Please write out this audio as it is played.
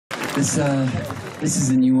This is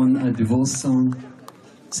a new one, a divorce song,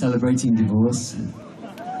 celebrating divorce.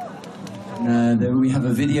 We have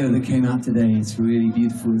a video that came out today. It's really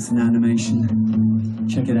beautiful. It's an animation.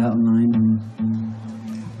 Check it out online.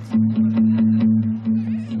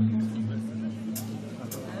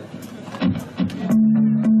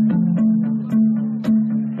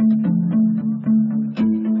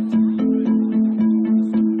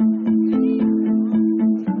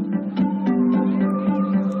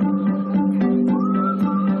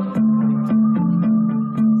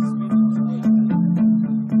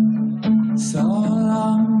 So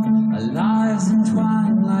long, our lives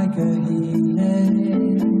entwined like a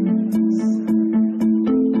helix.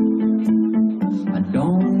 I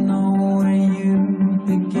don't know where you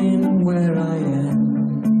begin, where I end.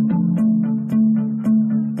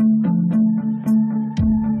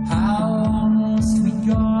 How must we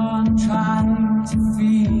go on trying to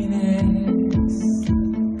phoenix?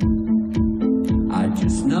 I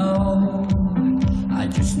just know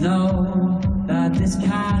that this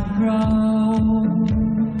can't grow.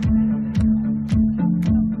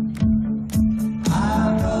 I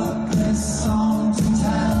wrote this song to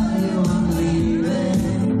tell you I'm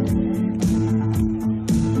leaving,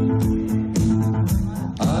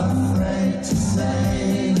 afraid to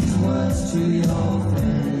say these words to your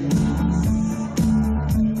face.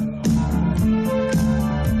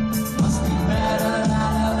 Must be better than a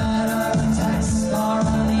letter, a text or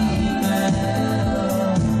an email.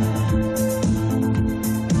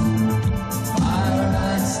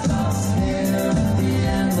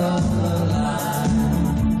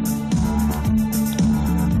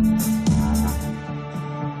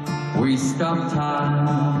 We stopped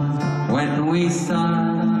time when we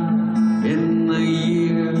sang in the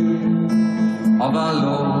year of our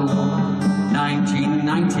Lord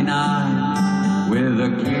 1999, with a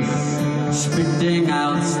kiss spitting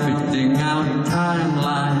out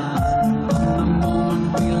timeline.